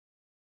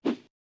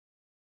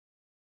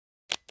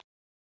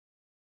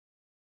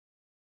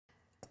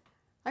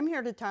I'm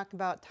here to talk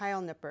about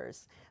tile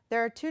nippers.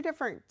 There are two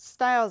different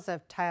styles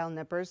of tile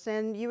nippers,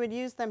 and you would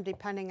use them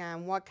depending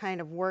on what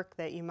kind of work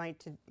that you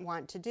might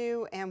want to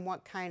do and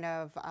what kind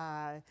of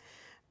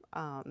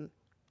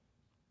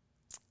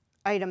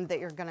item that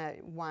you're going to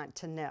want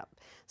to nip.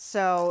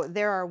 So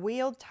there are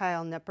wheeled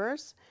tile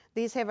nippers.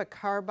 These have a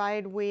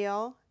carbide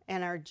wheel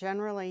and are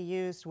generally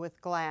used with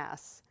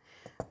glass.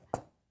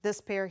 This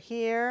pair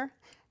here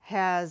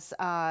has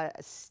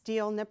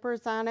steel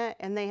nippers on it,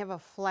 and they have a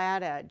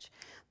flat edge.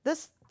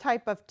 This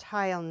type of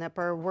tile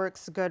nipper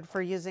works good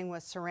for using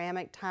with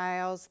ceramic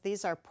tiles.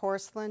 These are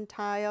porcelain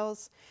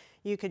tiles.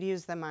 You could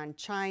use them on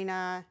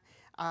china,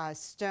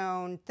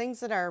 stone, things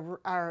that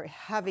are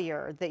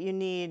heavier, that you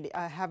need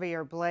a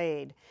heavier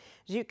blade.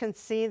 As you can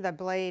see, the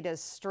blade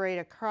is straight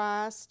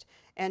across,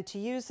 and to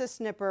use this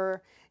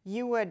nipper,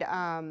 you would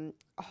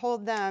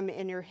hold them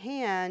in your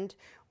hand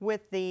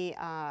with the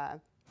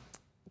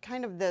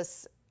kind of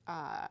this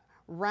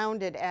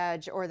rounded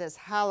edge, or this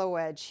hollow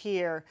edge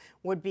here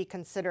would be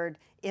considered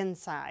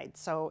inside,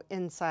 so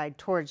inside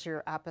towards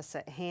your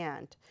opposite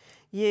hand.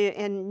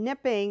 In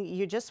nipping,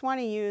 you just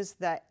want to use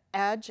the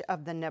edge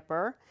of the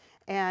nipper,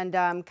 and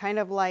kind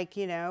of like,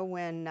 you know,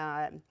 when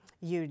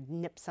you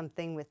nip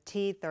something with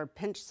teeth or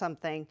pinch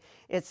something,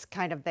 it's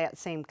kind of that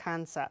same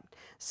concept.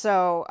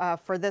 So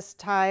for this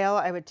tile,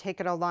 I would take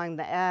it along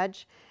the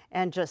edge,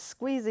 and just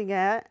squeezing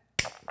it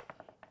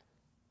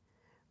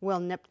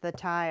will nip the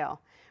tile.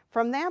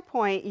 From that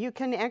point, you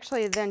can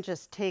actually then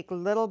just take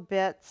little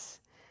bits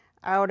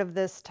out of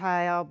this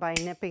tile by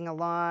nipping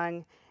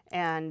along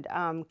and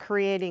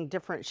creating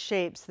different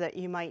shapes that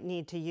you might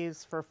need to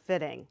use for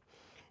fitting.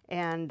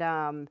 And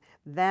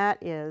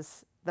that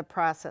is the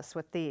process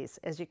with these.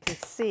 As you can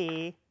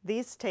see,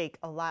 these take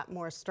a lot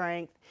more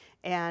strength,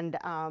 and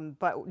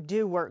but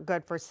do work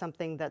good for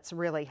something that's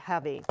really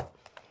heavy.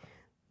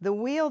 The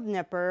wheeled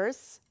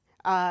nippers,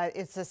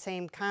 it's the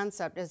same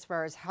concept as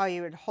far as how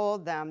you would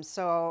hold them.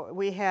 So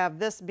we have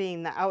this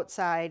being the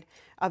outside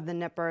of the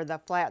nipper, the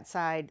flat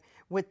side,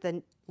 with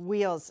the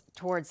wheels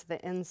towards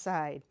the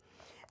inside.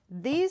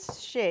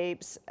 These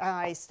shapes,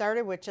 I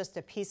started with just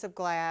a piece of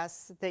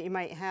glass that you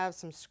might have,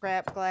 some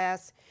scrap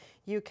glass.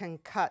 You can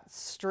cut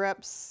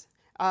strips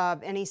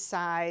of any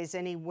size,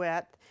 any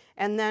width,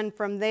 and then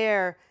from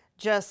there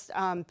just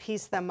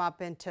piece them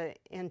up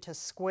into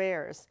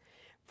squares.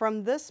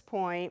 From this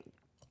point,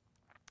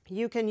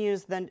 you can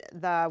use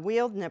the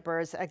wheeled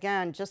nippers,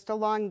 again, just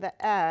along the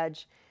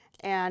edge,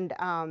 and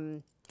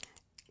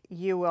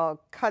you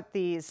will cut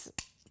these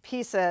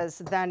pieces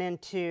then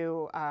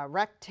into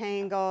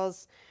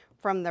rectangles.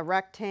 From the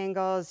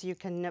rectangles, you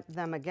can nip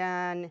them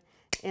again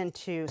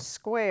into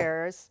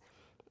squares,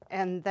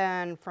 and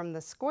then from the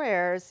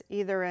squares,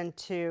 either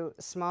into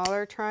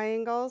smaller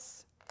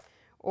triangles,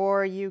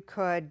 or you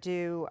could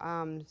do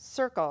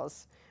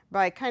circles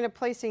by kind of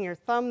placing your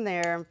thumb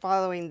there and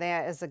following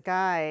that as a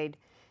guide.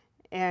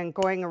 And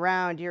going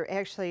around, you're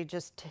actually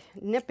just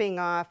nipping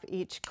off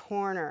each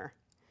corner,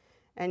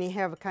 and you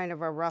have a kind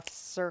of a rough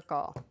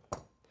circle.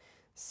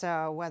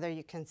 So whether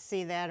you can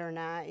see that or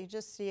not,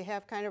 you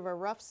have kind of a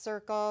rough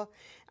circle.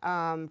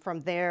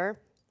 From there,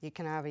 you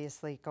can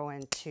obviously go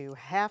into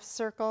half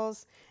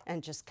circles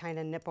and just kind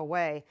of nip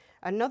away.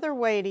 Another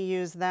way to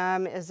use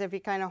them is if you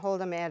kind of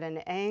hold them at an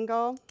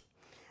angle.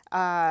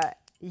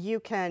 You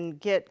can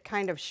get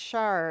kind of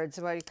shards,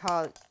 what you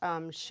call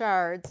it,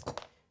 shards,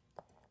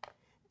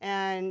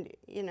 and,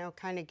 you know,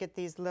 kind of get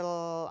these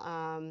little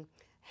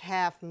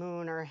half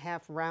moon or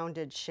half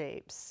rounded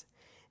shapes.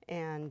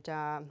 And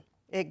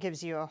it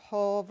gives you a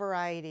whole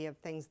variety of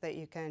things that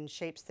you can,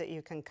 shapes that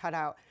you can cut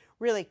out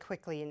really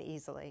quickly and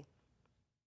easily.